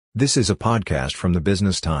This is a podcast from the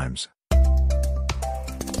Business Times.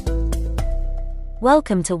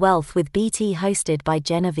 Welcome to Wealth with BT, hosted by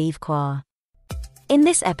Genevieve Cua. In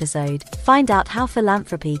this episode, find out how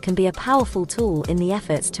philanthropy can be a powerful tool in the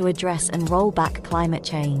efforts to address and roll back climate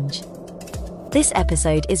change. This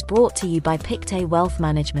episode is brought to you by Pictet Wealth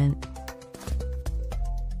Management.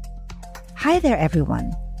 Hi there,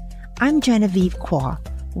 everyone. I'm Genevieve Cua,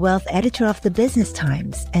 Wealth Editor of the Business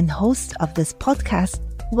Times and host of this podcast,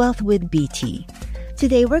 Wealth with BT.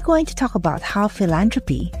 Today, we're going to talk about how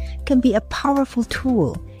philanthropy can be a powerful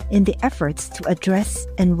tool in the efforts to address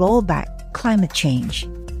and roll back climate change.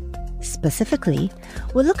 Specifically,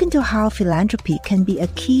 we'll look into how philanthropy can be a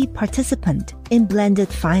key participant in blended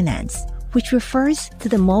finance, which refers to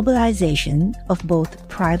the mobilization of both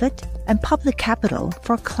private and public capital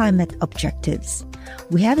for climate objectives.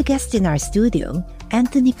 We have a guest in our studio,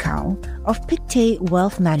 Anthony Gao of Pictet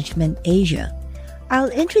Wealth Management Asia. I'll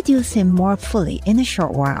introduce him more fully in a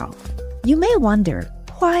short while. You may wonder,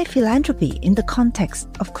 why philanthropy in the context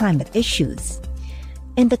of climate issues?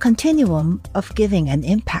 In the continuum of giving and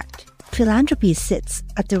impact, philanthropy sits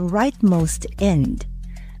at the rightmost end.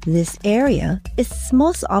 This area is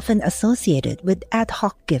most often associated with ad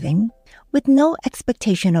hoc giving, with no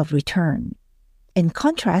expectation of return. In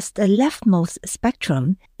contrast, the leftmost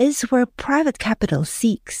spectrum is where private capital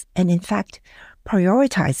seeks and, in fact,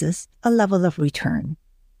 prioritizes a level of return.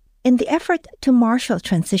 In the effort to marshal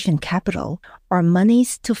transition capital, or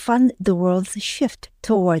monies to fund the world's shift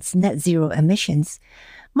towards net zero emissions,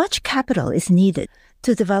 much capital is needed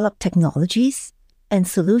to develop technologies and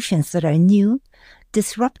solutions that are new,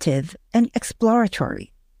 disruptive, and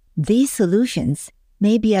exploratory. These solutions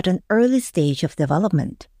may be at an early stage of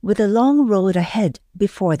development, with a long road ahead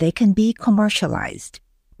before they can be commercialized.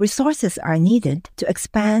 Resources are needed to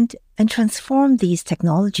expand and transform these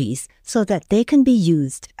technologies so that they can be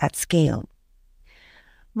used at scale.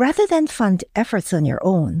 Rather than fund efforts on your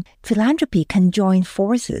own, philanthropy can join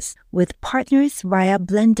forces with partners via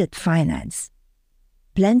blended finance.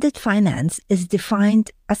 Blended finance is defined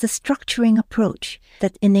as a structuring approach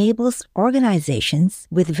that enables organizations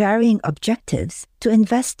with varying objectives to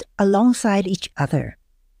invest alongside each other.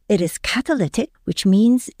 It is catalytic, which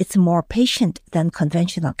means it's more patient than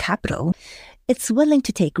conventional capital. It's willing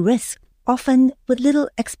to take risks, often with little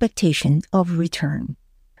expectation of return.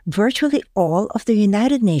 Virtually all of the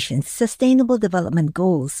United Nations Sustainable Development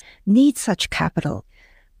Goals need such capital.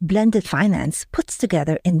 Blended finance puts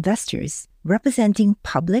together investors representing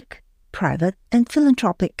public, private, and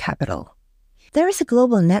philanthropic capital. There is a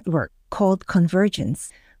global network called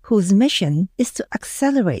Convergence, whose mission is to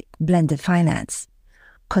accelerate blended finance.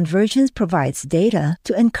 Convergence provides data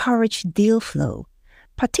to encourage deal flow,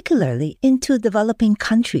 particularly into developing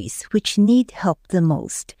countries which need help the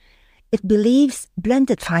most. It believes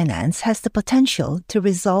blended finance has the potential to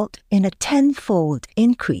result in a 10-fold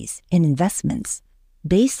increase in investments.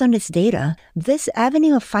 Based on its data, this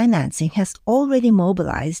avenue of financing has already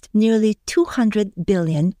mobilized nearly $200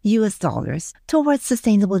 billion towards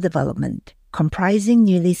sustainable development, comprising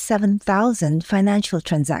nearly 7,000 financial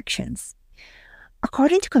transactions.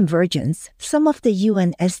 According to Convergence, some of the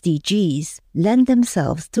UN SDGs lend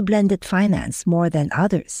themselves to blended finance more than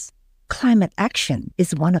others. Climate action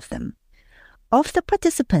is one of them. Of the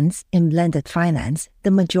participants in blended finance,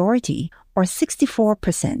 the majority, or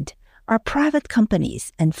 64%, are private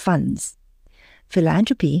companies and funds.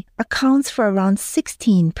 Philanthropy accounts for around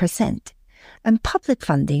 16%, and public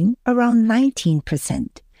funding around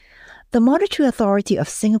 19%. The Monetary Authority of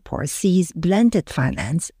Singapore sees blended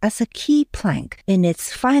finance as a key plank in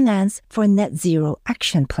its Finance for Net Zero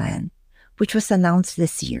Action Plan, which was announced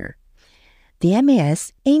this year. The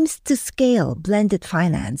MAS aims to scale blended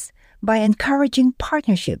finance by encouraging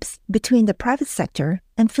partnerships between the private sector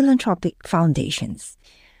and philanthropic foundations.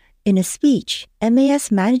 In a speech,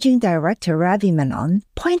 MAS Managing Director Ravi Menon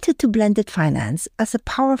pointed to blended finance as a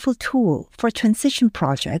powerful tool for transition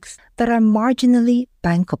projects that are marginally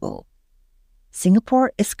bankable.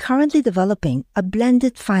 Singapore is currently developing a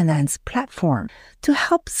blended finance platform to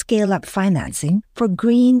help scale up financing for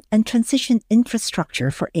green and transition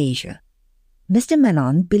infrastructure for Asia. Mr.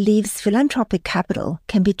 Menon believes philanthropic capital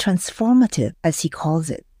can be transformative, as he calls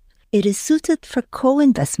it. It is suited for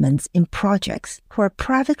co-investments in projects where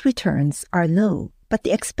private returns are low, but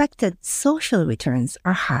the expected social returns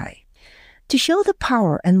are high. To show the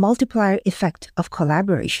power and multiplier effect of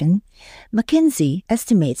collaboration, McKinsey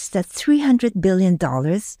estimates that $300 billion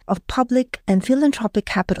of public and philanthropic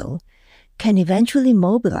capital can eventually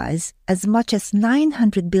mobilize as much as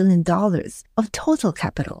 $900 billion of total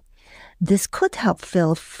capital. This could help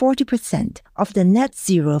fill 40% of the net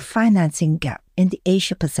zero financing gap in the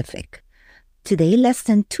Asia Pacific. Today, less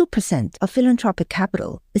than 2% of philanthropic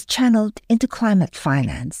capital is channeled into climate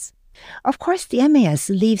finance. Of course, the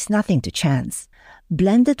MAS leaves nothing to chance.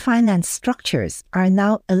 Blended finance structures are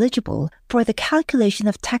now eligible for the calculation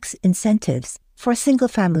of tax incentives for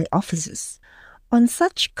single-family offices. On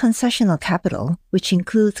such concessional capital, which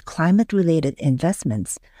includes climate-related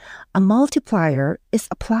investments, a multiplier is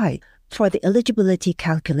applied for the eligibility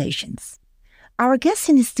calculations. Our guest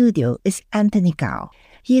in the studio is Anthony Gao.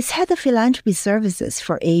 He is head of philanthropy services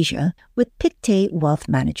for Asia with Pictet Wealth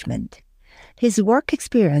Management. His work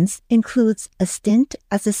experience includes a stint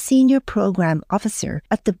as a senior program officer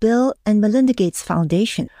at the Bill and Melinda Gates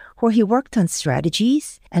Foundation, where he worked on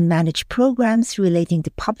strategies and managed programs relating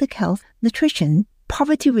to public health, nutrition,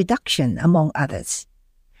 poverty reduction, among others.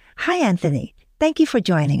 Hi, Anthony. Thank you for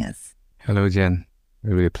joining us. Hello, Jen.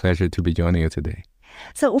 Really a pleasure to be joining you today.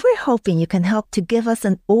 So we're hoping you can help to give us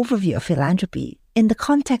an overview of philanthropy in the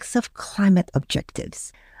context of climate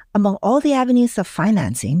objectives. Among all the avenues of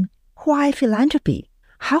financing, why philanthropy?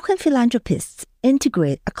 How can philanthropists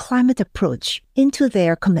integrate a climate approach into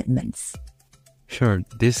their commitments? Sure.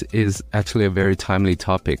 This is actually a very timely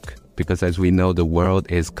topic because as we know, the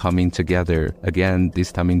world is coming together again,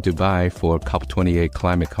 this time in Dubai for COP28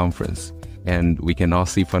 climate conference. And we can all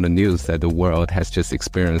see from the news that the world has just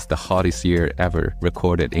experienced the hottest year ever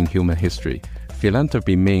recorded in human history.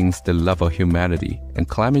 Philanthropy means the love of humanity, and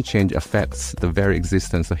climate change affects the very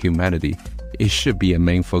existence of humanity. It should be a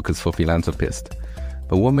main focus for philanthropists.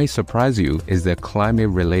 But what may surprise you is that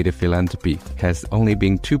climate-related philanthropy has only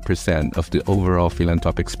been 2% of the overall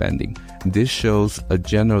philanthropic spending. This shows a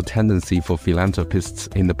general tendency for philanthropists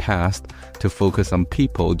in the past to focus on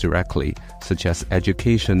people directly, such as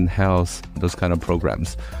education, health, those kind of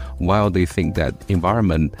programs, while they think that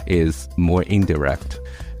environment is more indirect.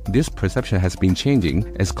 This perception has been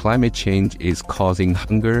changing as climate change is causing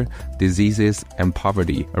hunger, diseases, and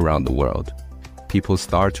poverty around the world. People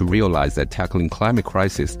start to realize that tackling climate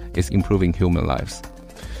crisis is improving human lives.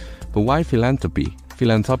 But why philanthropy?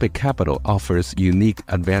 Philanthropic capital offers unique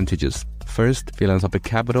advantages. First, philanthropic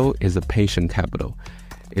capital is a patient capital.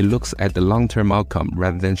 It looks at the long-term outcome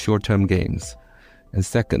rather than short-term gains. And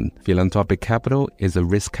second, philanthropic capital is a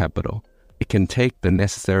risk capital. It can take the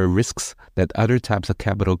necessary risks that other types of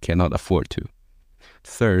capital cannot afford to.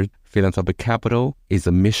 Third, philanthropic capital is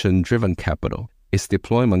a mission-driven capital. Its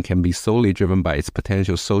deployment can be solely driven by its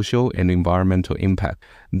potential social and environmental impact.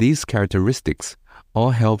 These characteristics all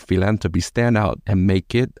help philanthropy stand out and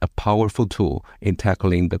make it a powerful tool in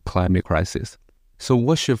tackling the climate crisis. So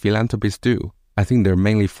what should philanthropists do? I think there are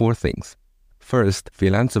mainly four things. First,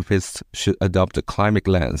 philanthropists should adopt a climate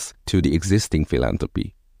lens to the existing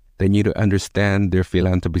philanthropy. They need to understand their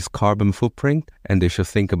philanthropy's carbon footprint, and they should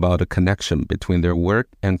think about a connection between their work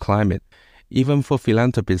and climate. Even for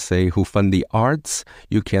philanthropists, say, who fund the arts,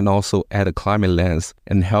 you can also add a climate lens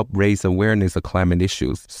and help raise awareness of climate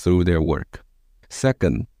issues through their work.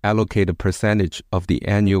 Second, allocate a percentage of the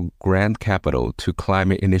annual grant capital to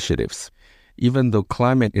climate initiatives. Even though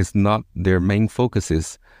climate is not their main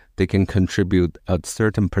focuses, they can contribute a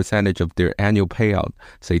certain percentage of their annual payout,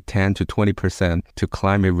 say 10 to 20%, to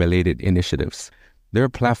climate-related initiatives. There are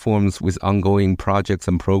platforms with ongoing projects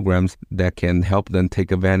and programs that can help them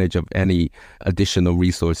take advantage of any additional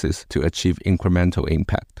resources to achieve incremental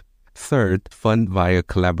impact. Third, fund via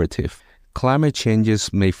collaborative. Climate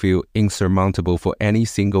changes may feel insurmountable for any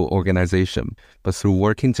single organization, but through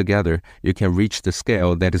working together, you can reach the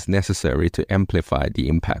scale that is necessary to amplify the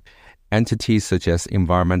impact. Entities such as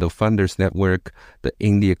Environmental Funders Network, the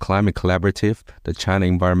India Climate Collaborative, the China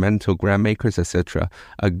Environmental Grantmakers, etc.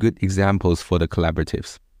 are good examples for the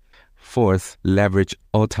collaboratives. Fourth, leverage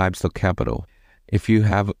all types of capital. If you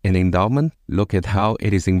have an endowment, look at how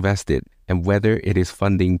it is invested and whether it is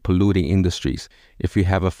funding polluting industries. If you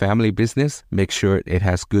have a family business, make sure it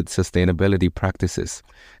has good sustainability practices.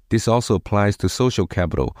 This also applies to social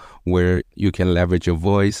capital, where you can leverage your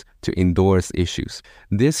voice to endorse issues.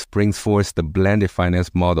 This brings forth the blended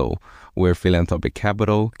finance model, where philanthropic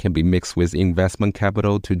capital can be mixed with investment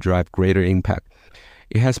capital to drive greater impact.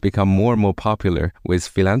 It has become more and more popular with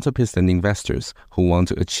philanthropists and investors who want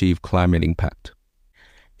to achieve climate impact.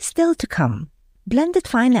 Still to come, blended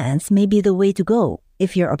finance may be the way to go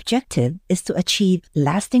if your objective is to achieve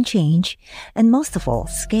lasting change and, most of all,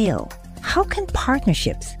 scale. How can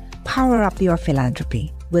partnerships power up your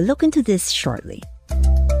philanthropy? We'll look into this shortly.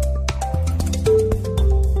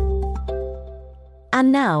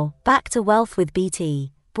 And now, back to Wealth with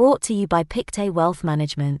BT, brought to you by Pictet Wealth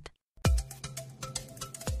Management.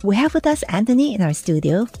 We have with us Anthony in our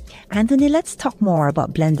studio. Anthony, let's talk more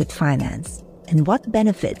about blended finance. And what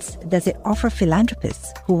benefits does it offer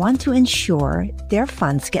philanthropists who want to ensure their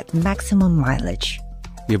funds get maximum mileage?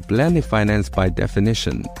 Blended finance, by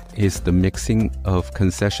definition, is the mixing of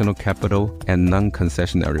concessional capital and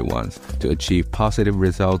non-concessionary ones to achieve positive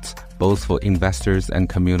results both for investors and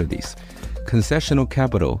communities. Concessional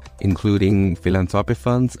capital, including philanthropic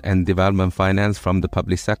funds and development finance from the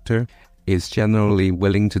public sector, is generally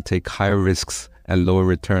willing to take higher risks and lower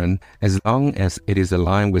return as long as it is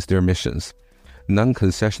aligned with their missions.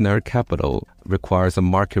 Non-concessionary capital requires a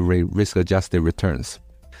market rate risk-adjusted returns.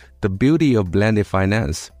 The beauty of blended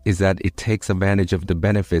finance is that it takes advantage of the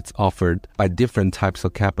benefits offered by different types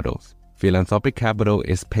of capitals. Philanthropic capital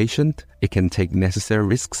is patient, it can take necessary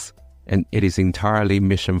risks, and it is entirely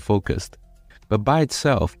mission-focused. But by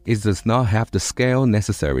itself, it does not have the scale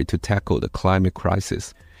necessary to tackle the climate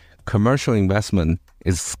crisis. Commercial investment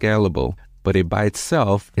is scalable, but it by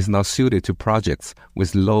itself is not suited to projects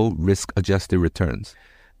with low risk-adjusted returns.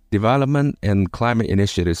 Development and climate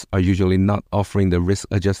initiatives are usually not offering the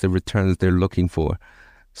risk-adjusted returns they're looking for,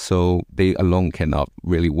 so they alone cannot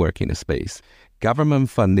really work in the space. Government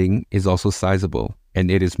funding is also sizable,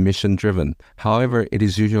 and it is mission-driven. However, it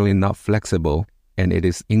is usually not flexible, and it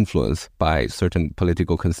is influenced by certain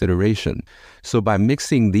political consideration. So by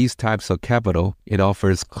mixing these types of capital, it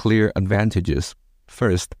offers clear advantages.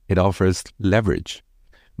 First, it offers leverage.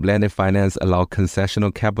 Blended finance allows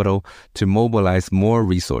concessional capital to mobilize more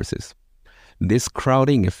resources. This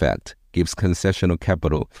crowding effect gives concessional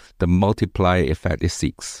capital the multiplier effect it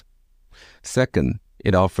seeks. Second,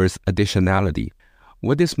 it offers additionality.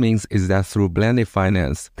 What this means is that through blended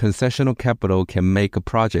finance, concessional capital can make a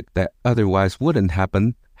project that otherwise wouldn't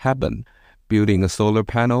happen. Building a solar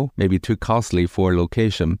panel may be too costly for a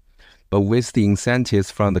location, but with the incentives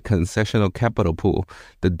from the concessional capital pool,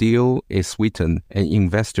 the deal is sweetened and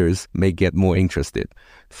investors may get more interested.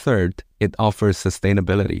 Third, it offers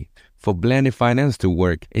sustainability. For blended finance to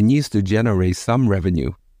work, it needs to generate some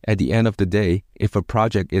revenue. At the end of the day, if a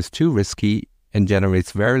project is too risky and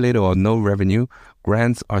generates very little or no revenue,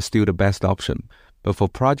 grants are still the best option. But for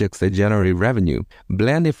projects that generate revenue,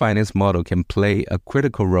 blended finance model can play a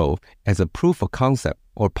critical role as a proof of concept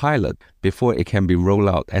or pilot before it can be rolled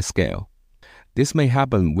out at scale. This may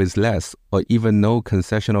happen with less or even no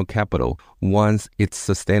concessional capital once its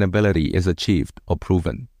sustainability is achieved or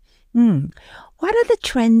proven. What are the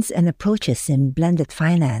trends and approaches in blended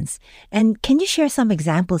finance? And can you share some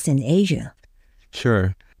examples in Asia?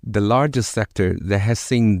 Sure. The largest sector that has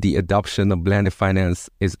seen the adoption of blended finance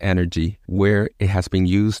is energy, where it has been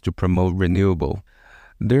used to promote renewable.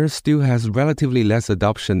 There still has relatively less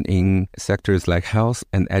adoption in sectors like health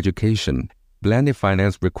and education. Blended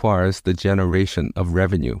finance requires the generation of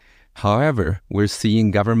revenue. However, we're seeing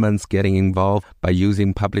governments getting involved by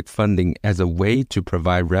using public funding as a way to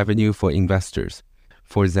provide revenue for investors.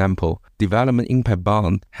 For example, development impact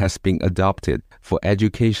bond has been adopted for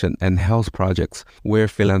education and health projects where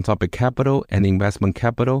philanthropic capital and investment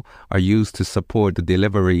capital are used to support the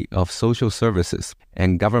delivery of social services,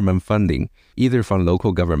 and government funding, either from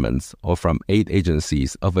local governments or from aid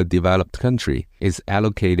agencies of a developed country, is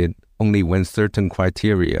allocated only when certain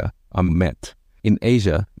criteria are met. In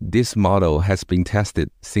Asia, this model has been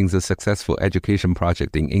tested since a successful education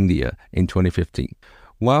project in India in 2015.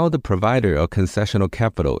 While the provider of concessional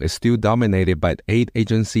capital is still dominated by aid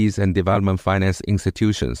agencies and development finance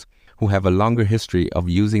institutions who have a longer history of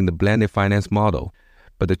using the blended finance model,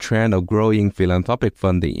 but the trend of growing philanthropic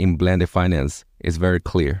funding in blended finance is very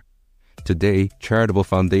clear. Today, charitable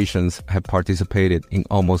foundations have participated in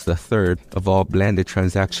almost a third of all blended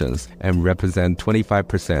transactions and represent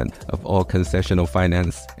 25% of all concessional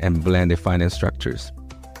finance and blended finance structures.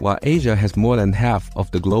 While Asia has more than half of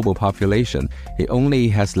the global population, it only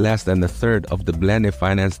has less than a third of the blended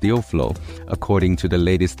finance deal flow, according to the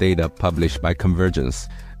latest data published by Convergence.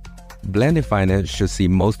 Blended finance should see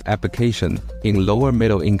most application in lower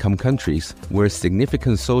middle income countries where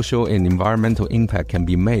significant social and environmental impact can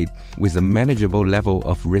be made with a manageable level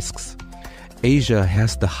of risks. Asia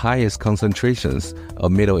has the highest concentrations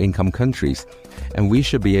of middle income countries, and we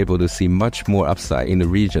should be able to see much more upside in the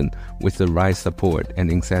region with the right support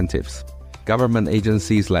and incentives. Government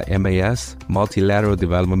agencies like MAS, multilateral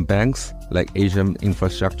development banks like Asian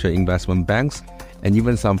Infrastructure Investment Banks, and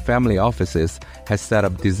even some family offices have set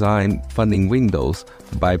up design funding windows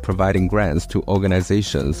by providing grants to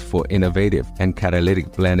organizations for innovative and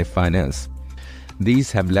catalytic blended finance.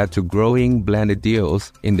 These have led to growing blended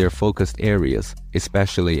deals in their focused areas,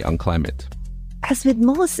 especially on climate. As with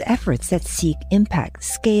most efforts that seek impact,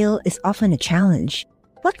 scale is often a challenge.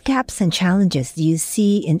 What gaps and challenges do you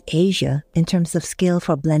see in Asia in terms of scale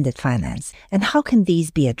for blended finance, and how can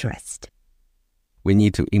these be addressed? We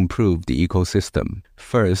need to improve the ecosystem.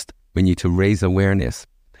 First, we need to raise awareness.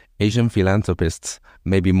 Asian philanthropists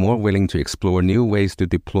may be more willing to explore new ways to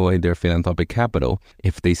deploy their philanthropic capital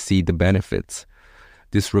if they see the benefits.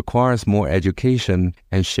 This requires more education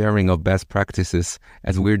and sharing of best practices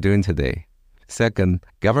as we're doing today. Second,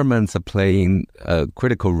 governments are playing a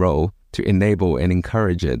critical role to enable and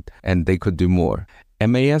encourage it, and they could do more.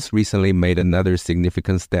 MAS recently made another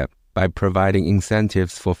significant step by providing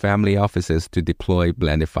incentives for family offices to deploy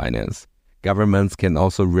blended finance. Governments can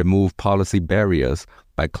also remove policy barriers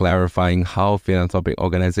by clarifying how philanthropic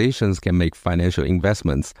organizations can make financial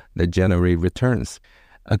investments that generate returns.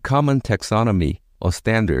 A common taxonomy or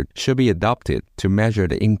standard should be adopted to measure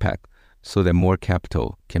the impact so that more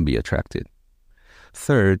capital can be attracted.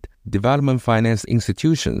 Third, development finance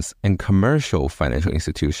institutions and commercial financial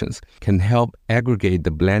institutions can help aggregate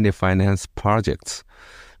the blended finance projects.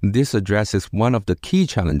 This addresses one of the key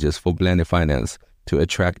challenges for blended finance to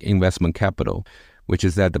attract investment capital, which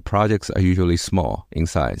is that the projects are usually small in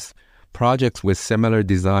size. Projects with similar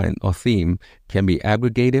design or theme can be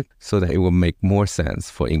aggregated so that it will make more sense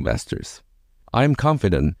for investors. I am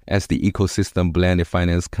confident as the ecosystem blended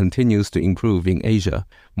finance continues to improve in Asia,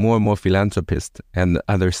 more and more philanthropists and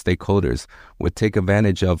other stakeholders will take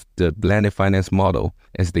advantage of the blended finance model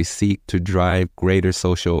as they seek to drive greater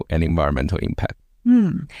social and environmental impact.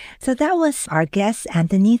 So that was our guest,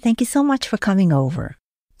 Anthony. Thank you so much for coming over.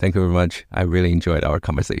 Thank you very much. I really enjoyed our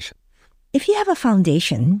conversation. If you have a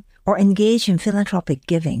foundation or engage in philanthropic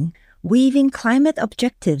giving, weaving climate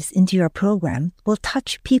objectives into your program will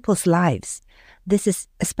touch people's lives. This is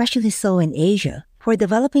especially so in Asia, where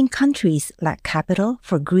developing countries lack capital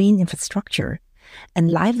for green infrastructure,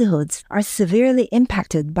 and livelihoods are severely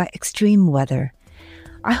impacted by extreme weather.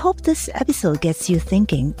 I hope this episode gets you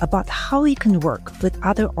thinking about how you can work with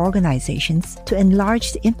other organizations to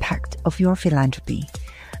enlarge the impact of your philanthropy.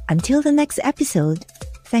 Until the next episode,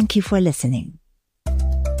 thank you for listening.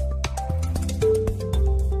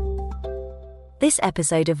 This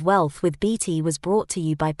episode of Wealth with BT was brought to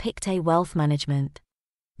you by Pictet Wealth Management.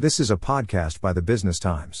 This is a podcast by the Business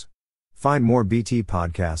Times. Find more BT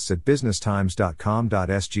podcasts at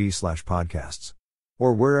businesstimes.com.sg/podcasts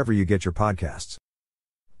or wherever you get your podcasts.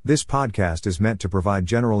 This podcast is meant to provide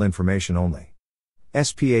general information only.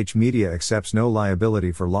 SPH Media accepts no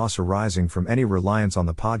liability for loss arising from any reliance on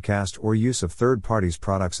the podcast or use of third parties'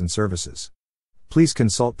 products and services. Please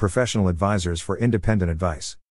consult professional advisors for independent advice.